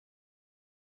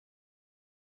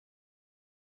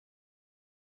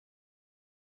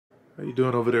How you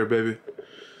doing over there, baby?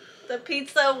 The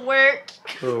pizza worked.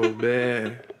 Oh,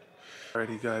 man.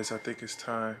 Alrighty, guys, I think it's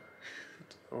time.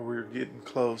 We're getting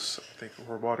close. I think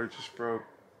our water just broke.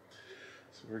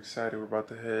 So we're excited. We're about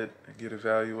to head and get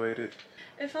evaluated.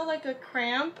 It felt like a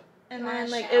cramp, and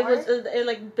then like shower? it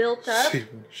like built up.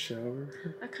 Shower?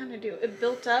 I kind of do. It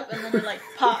built up and then it like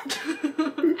popped.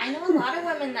 I know a lot of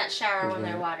women that shower when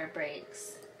their water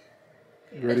breaks.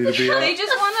 Ready to be out? They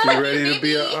just want to. You ready to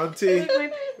be an auntie?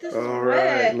 This is All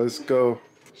wet. right, let's go.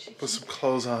 Put some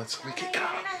clothes on so we can go.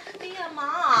 Be a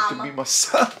To mom. be my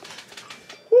son.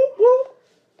 Whoop, whoop.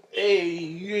 Hey,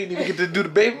 you ain't even get to do the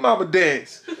baby mama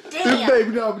dance. Do the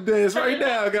baby mama dance right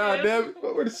now, goddamn it.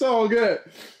 Where the song at?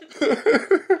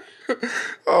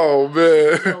 Oh,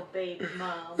 man. Oh, baby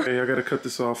mom. Hey, I gotta cut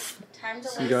this off. Time to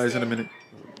See you guys in a minute.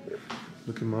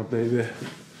 Look at my baby.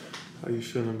 How you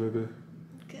feeling, baby?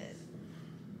 Good.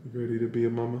 You ready to be a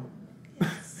mama?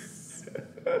 Yes.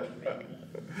 I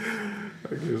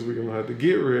guess we're gonna have to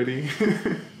get ready.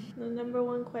 The number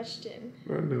one question.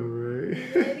 I know,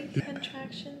 right? Ready?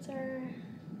 Contractions are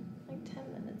like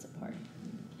 10 minutes apart.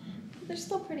 They're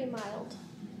still pretty mild.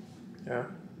 Yeah.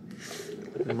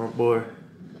 And my boy.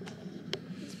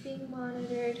 He's being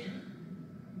monitored.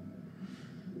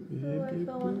 Oh, I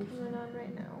feel one coming on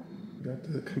right now. Got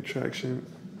the contraction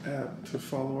app to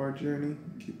follow our journey,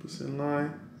 keep us in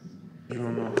line. You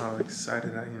don't know how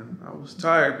excited I am. I was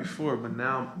tired before, but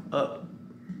now I'm up.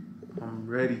 I'm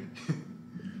ready.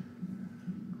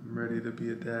 I'm ready to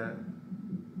be a dad.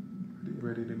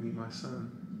 Ready to meet my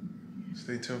son.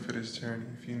 Stay tuned for this journey.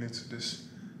 If you're new to this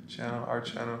channel, our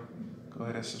channel, go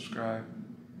ahead and subscribe.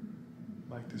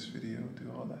 Like this video,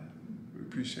 do all that. We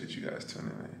appreciate you guys tuning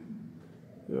in.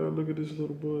 Yeah, look at this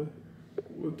little boy.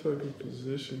 What type of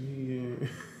position he in?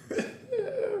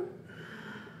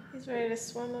 He's ready to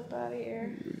swim up out of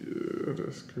here. Yeah,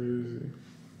 that's crazy.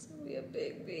 It's gonna be a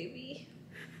big baby.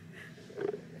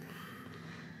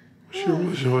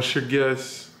 What's your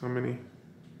guess? How many?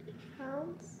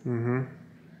 Pounds? Mm-hmm.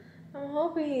 I'm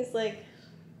hoping he's like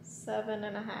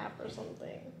 7.5 or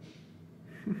something.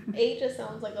 8 just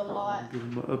sounds like a lot. Give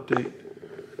him an update.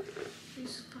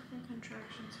 These fucking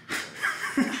contractions.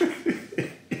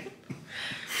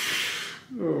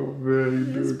 Oh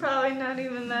man, you It's doing? probably not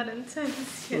even that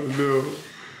intense Oh yet. no,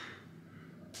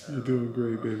 you're doing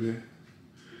great, baby.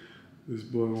 This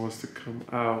boy wants to come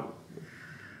out.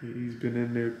 He's been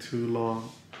in there too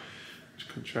long. His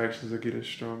contractions are getting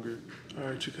stronger. All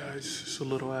right, you guys. It's a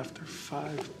little after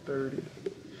 5:30.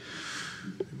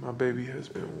 My baby has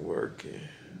been working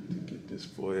to get this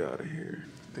boy out of here.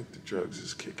 I think the drugs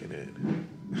is kicking in.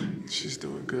 She's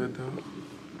doing good though.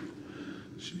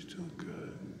 She's doing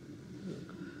good.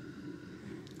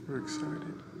 We're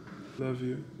excited. Love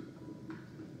you.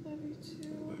 Love you too.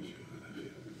 Love you. I love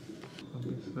you. I'm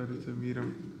excited to meet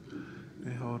him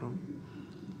and hold him.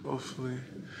 Hopefully,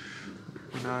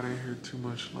 we're not in here too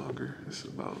much longer. It's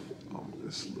about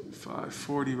it's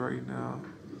 5:40 right now.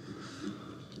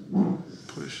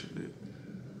 Pushing it.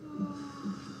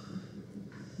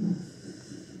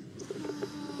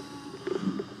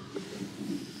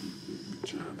 Good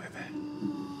job, baby.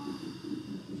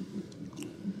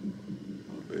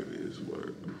 My baby is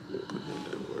putting in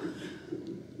that work.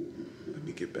 Let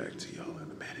me get back to y'all in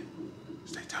a minute.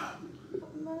 Stay tight.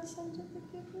 What medicine did they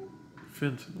give you?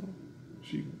 Fentanyl.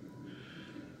 She.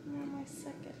 You're my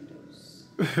second dose.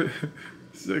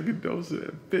 Second dose of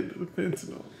that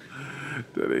fentanyl.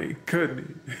 That ain't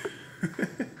cutting it.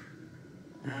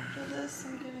 After this,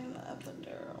 I'm getting the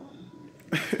epidural.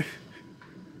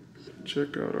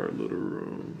 Check out our little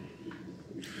room.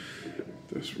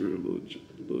 That's where little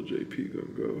JP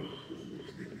gonna go.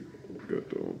 Got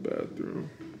the own bathroom.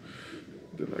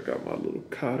 Then I got my little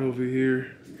cot over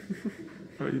here.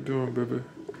 How you doing, baby?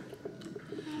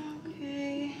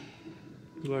 Okay.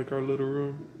 You like our little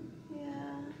room?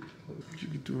 Yeah.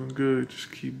 You're doing good.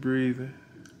 Just keep breathing.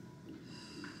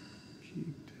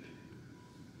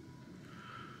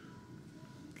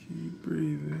 Keep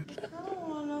breathing. I don't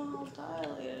want to know how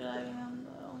dilated I am,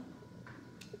 though.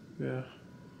 Yeah.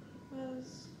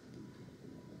 Because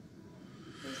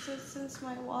they said since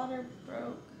my water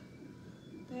broke,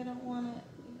 they don't want to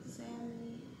examine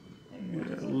me. Like, what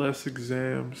Yeah, is it? less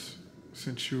exams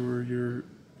since you're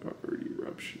already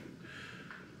ruptured.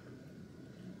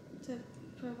 To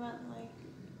prevent, like,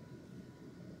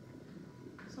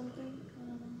 something? I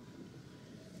don't know.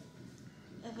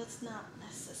 If it's not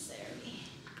necessary.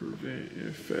 Prevent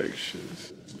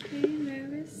infections. Are you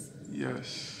nervous?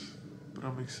 Yes, but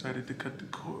I'm excited to cut the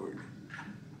cord.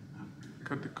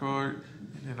 Cut the cord,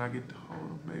 and then I get to hold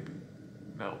them, maybe.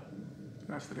 No,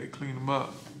 after they clean them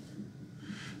up.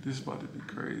 This is about to be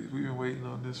crazy. We've been waiting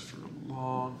on this for a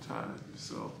long time,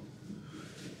 so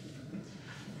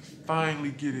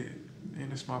finally get it.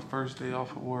 And it's my first day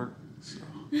off of work, so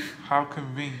how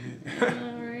convenient.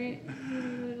 All right.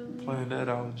 Playing that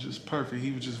out was just perfect.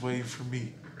 He was just waiting for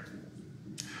me.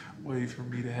 Waiting for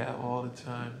me to have all the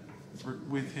time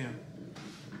with him.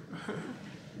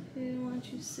 He didn't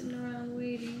want you sitting around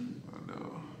waiting. I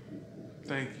know.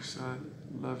 Thank you, son.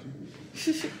 Love you.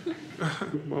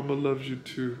 Mama loves you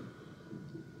too.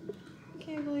 I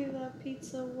can't believe that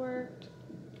pizza worked.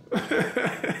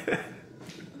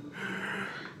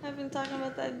 I've been talking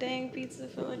about that dang pizza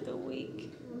for like a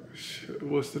week.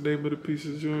 What's the name of the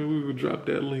pizza joint? We will drop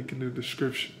that link in the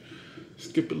description.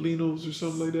 Skippolino's or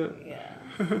something like that. Yeah.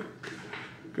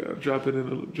 Gotta drop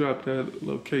that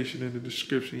location in the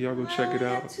description. Y'all go check it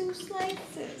out. 2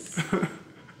 slices.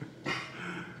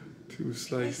 2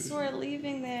 slices. I swear,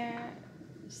 leaving there,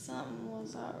 something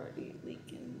was already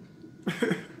leaking.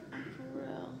 For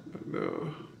real. I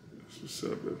know. That's what's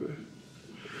up, baby.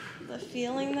 The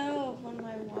feeling though of when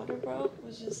my water broke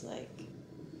was just like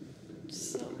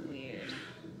so weird.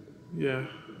 Yeah,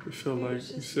 it felt like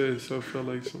you said. So it felt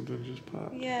like something just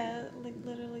popped. Yeah, like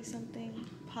literally something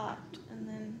popped, and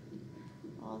then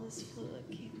all this fluid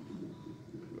came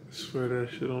out. I swear that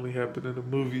shit only happened in the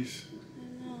movies.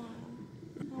 I know.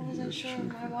 I wasn't sure if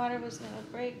my water was gonna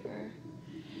break or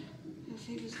if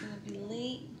he was gonna be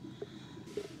late.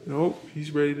 Nope,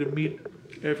 he's ready to meet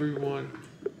everyone.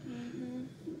 Mm-hmm.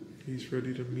 He's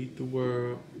ready to meet the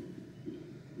world.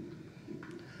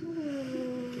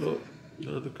 Oh,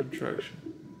 another contraction.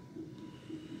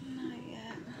 Not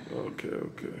yet. Okay.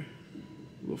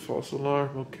 A little false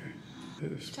alarm. Okay.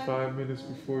 It's 5 minutes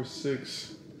before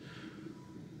 6.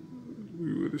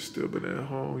 We would have still been at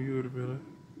home. You would have been.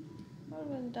 I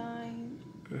would have been dying.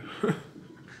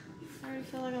 I already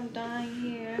feel like I'm dying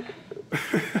here.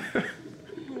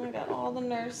 And I got all the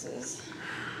nurses.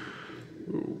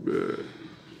 Oh, man.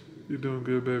 You're doing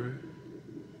good, baby.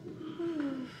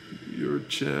 You're a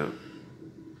champ.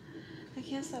 I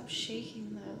can't stop shaking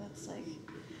though. That's like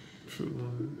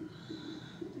Feeling.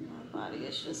 my body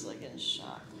is just like in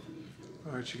shock.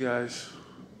 All right, you guys.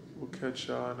 We'll catch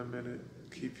y'all in a minute.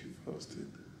 Keep you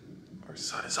posted. Our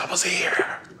son is almost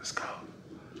here. Let's go.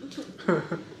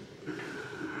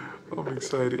 I'm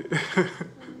excited.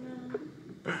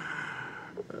 I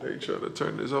ain't trying to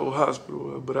turn this whole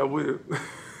hospital up, but I will.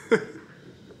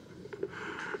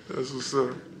 That's what's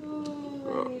up.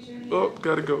 Oh,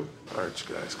 gotta go. All right,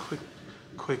 you guys.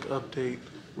 Quick update.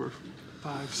 We're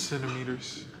 5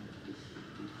 centimeters,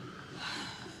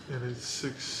 and it's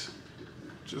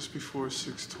just before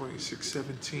 6:20,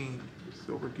 6:17.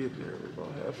 So we're getting there. We're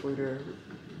about halfway there.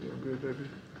 We're doing good, baby.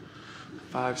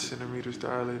 5 centimeters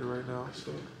dilated right now.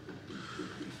 So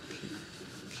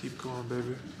keep going,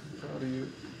 baby. I'm proud of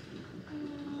you.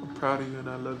 I'm proud of you, and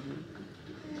I love you.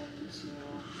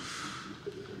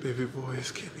 Baby boy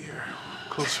is getting here.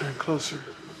 Closer and closer.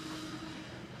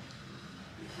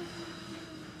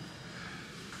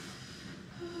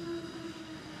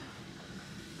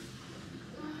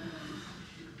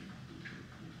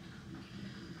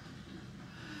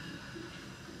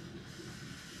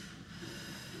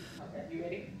 Okay, you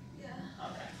ready? Yeah.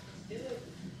 Okay, let's do it.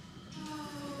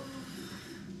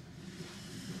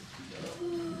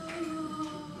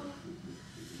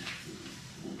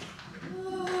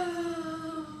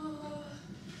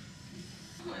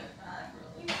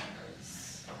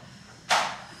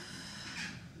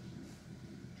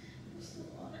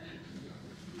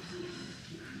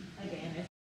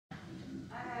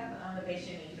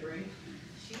 Patient in 3.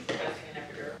 She's requesting an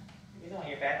epidural. The reason why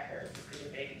your back hurts is because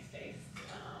your baby's faced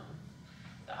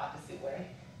the opposite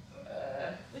way,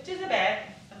 which isn't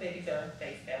bad. Some babies are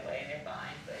faced that way and they're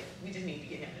fine, but we just need to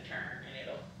get him to turn and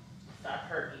it'll stop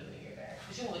hurting you in your back.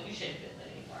 But you shouldn't feel it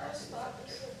anymore.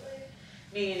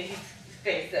 Meaning he's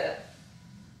face up.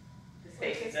 His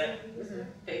face is up.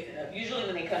 Facing up. Usually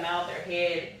when they come out, their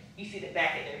head, you see the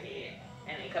back of their head,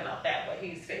 and they come out that way.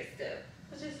 He's faced up.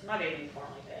 It's just, my baby's born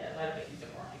like that. A lot of babies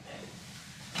are born like that.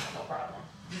 No problem.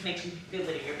 Just makes you feel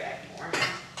it in your back more.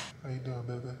 How you doing,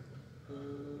 baby?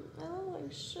 I look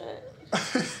like shit.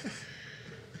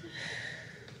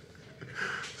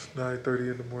 It's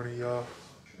 9:30 in the morning, y'all.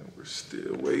 And we're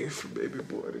still waiting for baby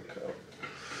boy to come.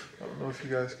 I don't know if you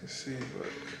guys can see,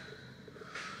 but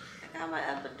I got my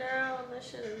epidural and this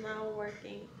shit is not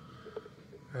working.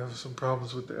 I have some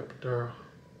problems with the epidural.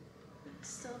 I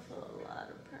still feel a lot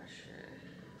of pressure.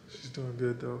 She's doing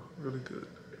good though, really good.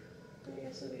 I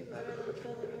guess it'd be better than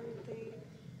feeling everything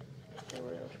for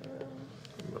real, for real.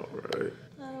 I'm all right.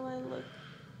 How do I look?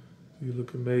 You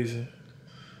look amazing.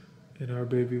 And our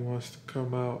baby wants to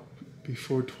come out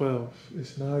before 12.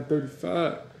 It's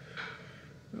 9:35.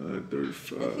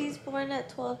 9:35. If he's born at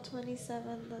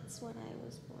 12:27, that's when I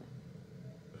was born.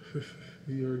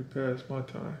 He already passed my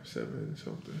time, 7 and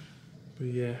something. But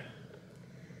yeah,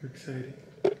 we're excited.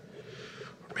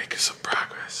 We're making some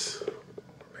progress.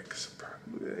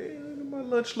 Hey, look at my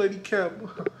lunch lady cap.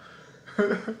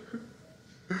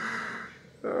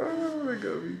 Oh, they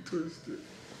got me twisted.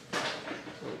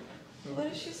 What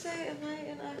did she say? Am I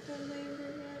in active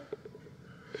labor yet?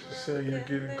 She's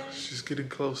saying she's getting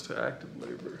close to active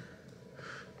labor.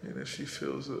 And if she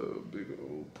feels a big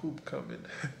old poop coming,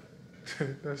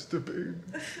 that's the baby.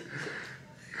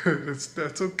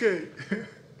 That's okay.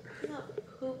 It's not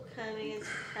poop coming, it's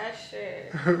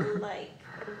pressure like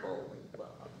a bowling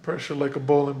ball. Pressure like a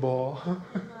bowling ball.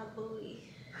 In my booty.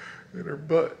 In her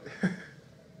butt.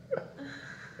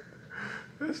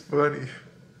 That's funny.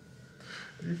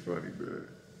 You funny, man.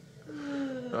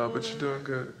 Oh, but you're doing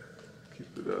good.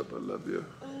 Keep it up. I love you.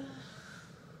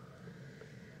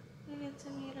 We get to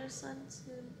meet our son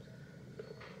soon.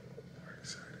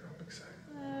 I'm excited.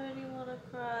 I already want to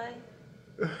cry.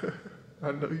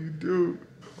 I know you do.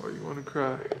 Why you want to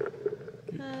cry?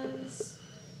 Because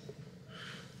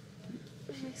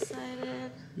I'm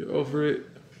excited. You're over it?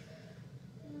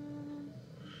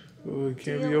 Well, you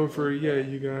can't be over it yet.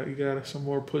 You got some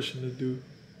more pushing to do.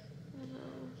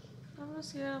 I'm just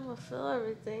scared I'm gonna feel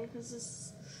everything because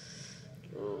it's.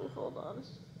 Oh, hold on.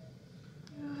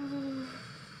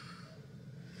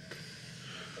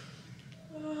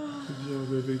 Good job,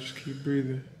 baby. Just keep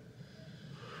breathing.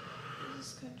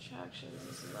 These contractions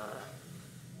is not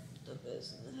the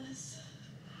business.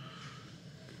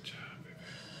 Good job, baby.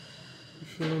 You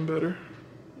feeling better?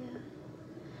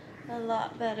 Yeah. A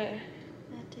lot better.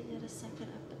 I had to get a second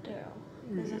epidural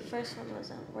because the first one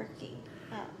wasn't working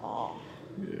at all.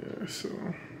 Yeah, so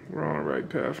we're on the right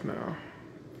path now.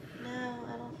 Now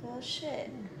I don't feel shit.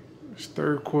 It's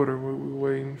third quarter. We're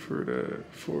waiting for the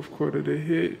fourth quarter to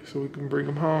hit so we can bring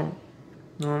them home.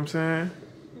 You know what I'm saying?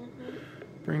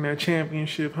 Mm-hmm. Bring that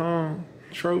championship home.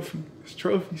 Trophy. It's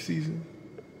trophy season.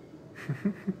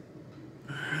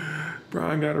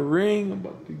 Brian got a ring. I'm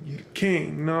about to get a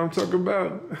king. You know what I'm talking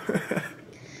about?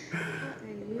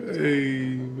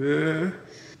 Hey, man.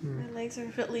 My legs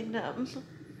are really numb.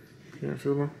 Can't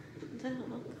feel them?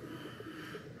 No.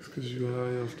 It's because you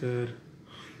high off that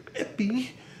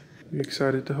epi. You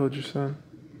excited to hold your son?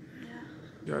 Yeah.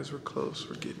 You guys, we're close.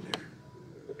 We're getting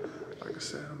there. Like I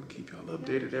said, I'm going to keep y'all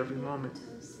updated every moment.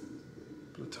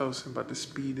 Pitocin about to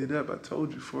speed it up. I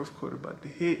told you, fourth quarter about to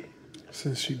hit.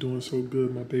 Since she doing so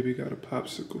good, my baby got a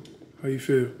popsicle. How you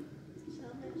feel? So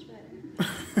much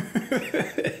better.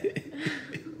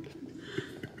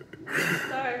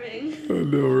 Starving. I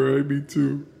know, right? Me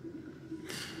too.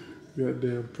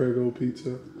 Goddamn Prego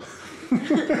pizza.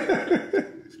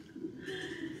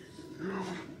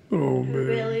 Oh, man. It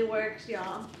really works,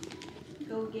 y'all.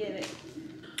 Go get it.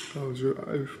 How was your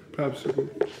popsicle?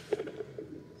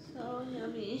 So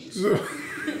yummy.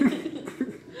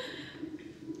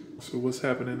 So what's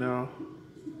happening now?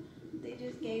 They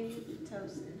just gave me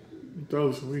Pitocin.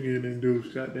 Pitocin, we getting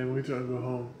induced. Goddamn, we trying to go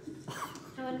home.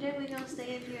 I wonder if we gonna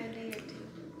stay in here a day or two.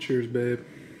 Cheers, babe.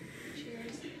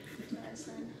 Cheers to our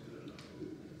son.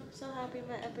 I'm so happy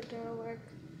my epidural worked.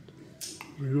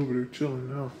 We over there chilling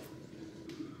now.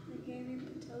 They gave me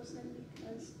Pitocin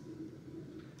because...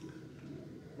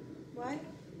 Why?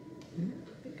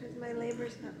 Because my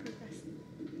labor's not progressing.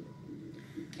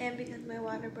 And because my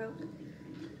water broke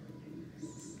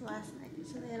last night.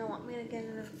 So they don't want me to get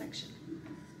an infection.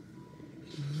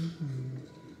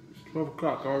 It's 12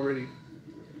 o'clock already.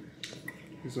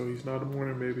 So he's not a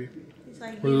morning baby. He's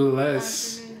like,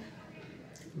 Unless.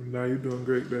 Now you're doing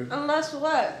great, baby. Unless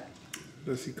what?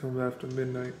 Unless he comes after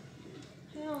midnight.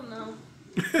 Hell no.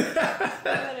 I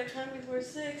better come before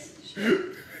 6.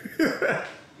 Shit.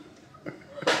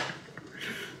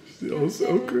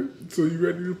 Okay. So you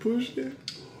ready to push then?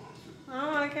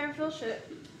 Oh, I can't feel shit.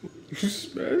 You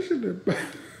smashing it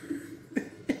back.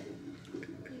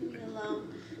 Leave me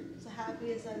alone. As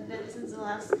happy as I've been since the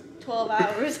last 12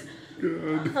 hours.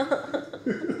 God.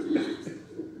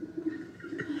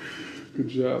 Good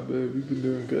job, babe. You've been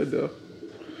doing good, though.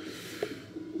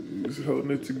 You're just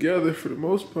holding it together for the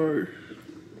most part.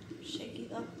 Shaky,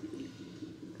 though.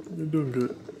 You're doing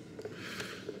good.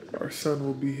 Our son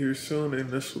will be here soon, and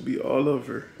this will be all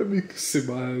over. Let me sit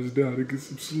my eyes down and get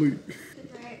some sleep.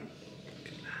 Good night.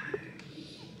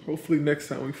 Hopefully next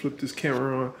time we flip this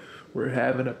camera on, we're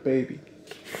having a baby.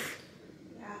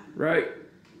 Yeah. Right?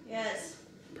 Yes.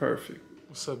 Perfect.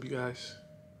 What's up, you guys?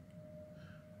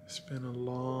 It's been a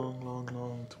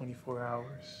long 24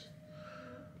 hours.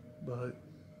 but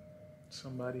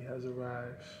somebody has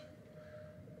arrived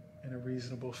in a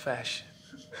reasonable fashion.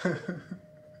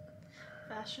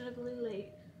 Fashionably late.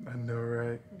 I know,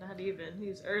 right? Not even.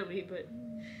 He's early, but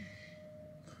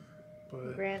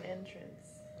grand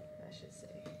entrance, I should say.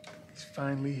 He's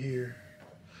finally here.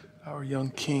 Our young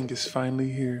king is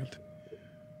finally here.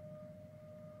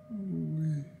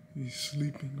 Ooh, he's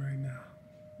sleeping right now.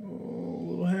 Oh,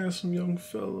 little handsome young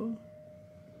fella.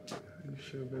 How you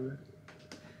feel, baby?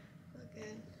 Feel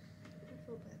good. I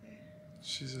feel better.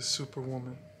 She's a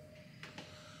superwoman.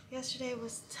 Yesterday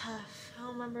was tough. I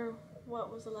don't remember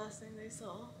what was the last thing they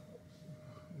saw.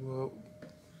 Well,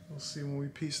 we'll see when we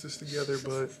piece this together,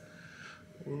 but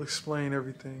we'll explain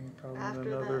everything probably After in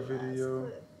another that video.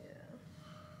 last clip, yeah.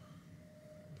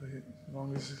 But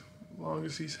as long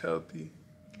as he's healthy,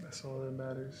 that's all that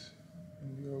matters.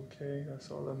 And you're okay,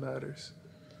 that's all that matters.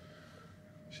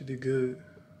 She did good.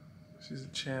 She's a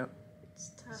champ.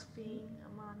 It's tough being a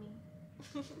mommy.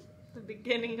 The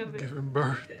beginning of it. Giving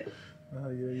birth. Oh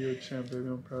yeah, you're a champ, baby.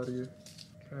 I'm proud of you.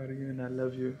 Proud of you, and I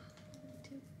love you. Me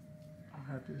too. I'm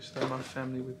happy to start my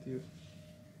family with you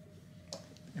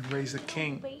and raise a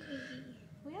king. Baby.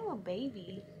 We have a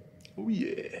baby. Oh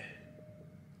yeah.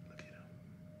 Look at him.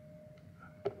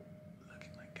 Look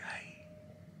at my guy.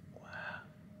 Wow.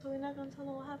 So we're not gonna tell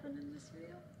them what happened in this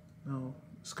video? No,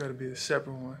 it's got to be a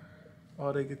separate one.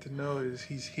 All they get to know is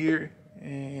he's here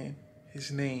and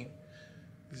his name.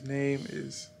 His name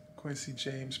is Quincy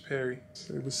James Perry.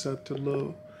 Say what's up to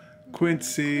Lil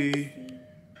Quincy,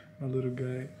 my little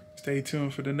guy. Stay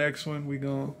tuned for the next one. We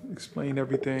gonna explain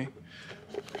everything.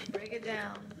 Break it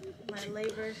down. My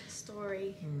labor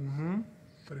story.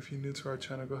 But if you're new to our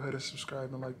channel, go ahead and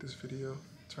subscribe and like this video.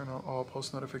 Turn on all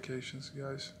post notifications,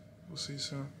 guys. We'll see you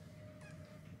soon.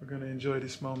 We're gonna enjoy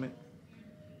this moment.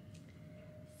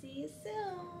 See you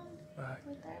soon. Bye.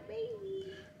 With our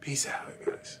baby. Peace out.